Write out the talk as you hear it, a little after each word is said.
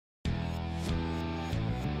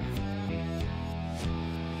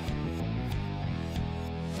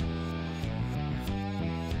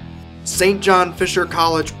St. John Fisher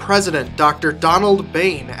College President Dr. Donald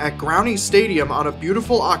Bain at Growney Stadium on a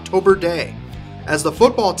beautiful October day as the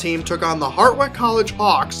football team took on the Hartwick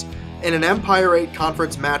Hawks in an Empire 8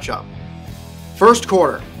 conference matchup. First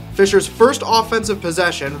quarter, Fisher's first offensive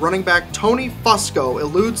possession, running back Tony Fusco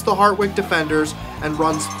eludes the Hartwick defenders and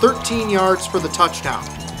runs 13 yards for the touchdown,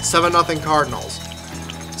 7-0 Cardinals.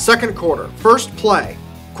 Second quarter, first play,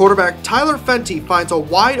 quarterback Tyler Fenty finds a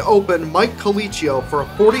wide-open Mike Colicchio for a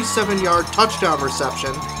 47-yard touchdown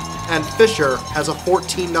reception, and Fisher has a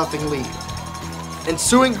 14-0 lead.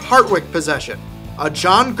 Ensuing Hartwick possession, a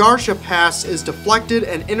John Garsha pass is deflected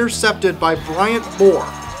and intercepted by Bryant Moore,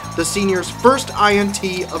 the senior's first INT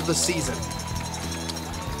of the season.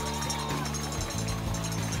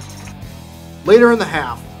 Later in the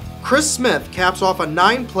half, Chris Smith caps off a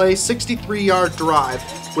 9-play, 63-yard drive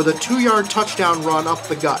with a 2-yard touchdown run up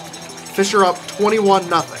the gut. Fisher up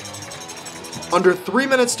 21-0. Under 3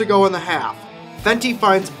 minutes to go in the half, Fenty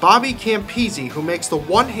finds Bobby Campisi, who makes the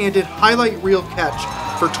one-handed highlight reel catch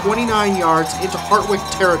for 29 yards into Hartwick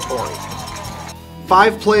territory.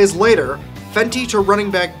 5 plays later, Fenty to running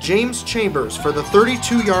back James Chambers for the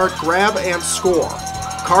 32-yard grab and score.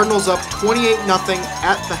 Cardinals up 28-0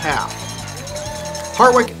 at the half.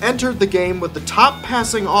 Hartwick entered the game with the top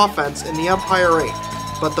passing offense in the Empire 8,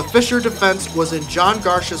 but the Fisher defense was in John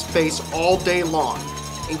Garsha's face all day long,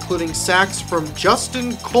 including sacks from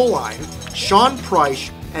Justin Coline, Sean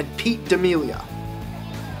Price, and Pete D'Amelia.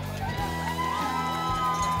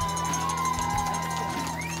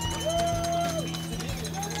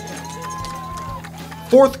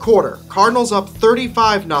 Fourth quarter, Cardinals up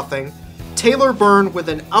 35-0, Taylor Byrne with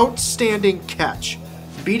an outstanding catch,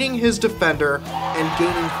 beating his defender and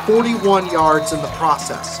gaining 41 yards in the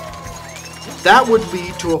process. That would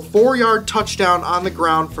lead to a 4-yard touchdown on the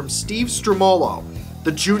ground from Steve Stromolo,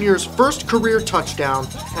 the junior's first career touchdown,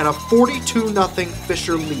 and a 42-0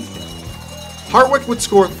 Fisher lead. Hartwick would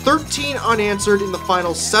score 13 unanswered in the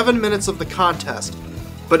final 7 minutes of the contest,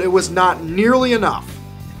 but it was not nearly enough,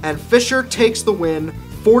 and Fisher takes the win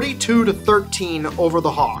 42-13 over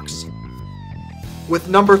the Hawks. With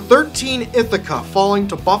number 13 Ithaca falling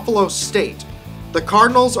to Buffalo State, the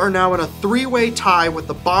Cardinals are now in a 3-way tie with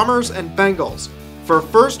the Bombers and Bengals for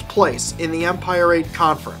first place in the Empire 8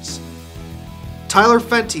 Conference. Tyler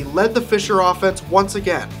Fenty led the Fisher offense once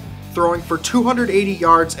again, throwing for 280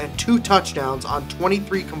 yards and 2 touchdowns on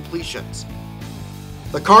 23 completions.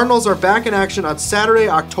 The Cardinals are back in action on Saturday,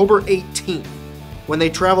 October 18th, when they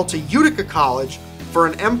travel to Utica College for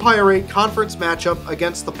an Empire 8 Conference matchup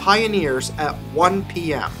against the Pioneers at 1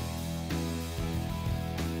 p.m.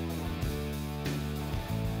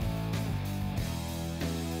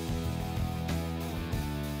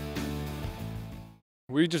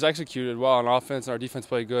 We just executed well on offense, and our defense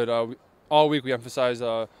played good. All week we emphasized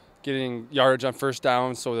getting yardage on first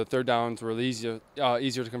down, so the third downs were really easier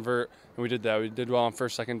to convert, and we did that. We did well on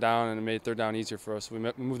first, second down, and it made third down easier for us. We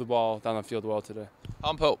moved the ball down the field well today.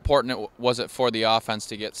 How important was it for the offense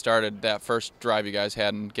to get started that first drive you guys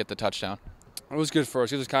had and get the touchdown? It was good for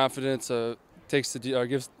us. It gives us confidence.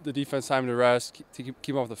 Gives the defense time to rest, to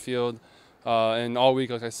keep off the field. And all week,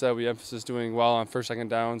 like I said, we emphasized doing well on first, second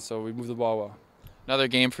down, so we moved the ball well. Another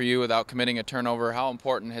game for you without committing a turnover. How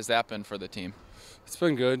important has that been for the team? It's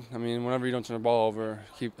been good. I mean, whenever you don't turn the ball over,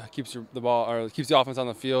 keeps the offense on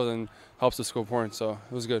the field and helps us score points. So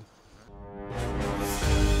it was good.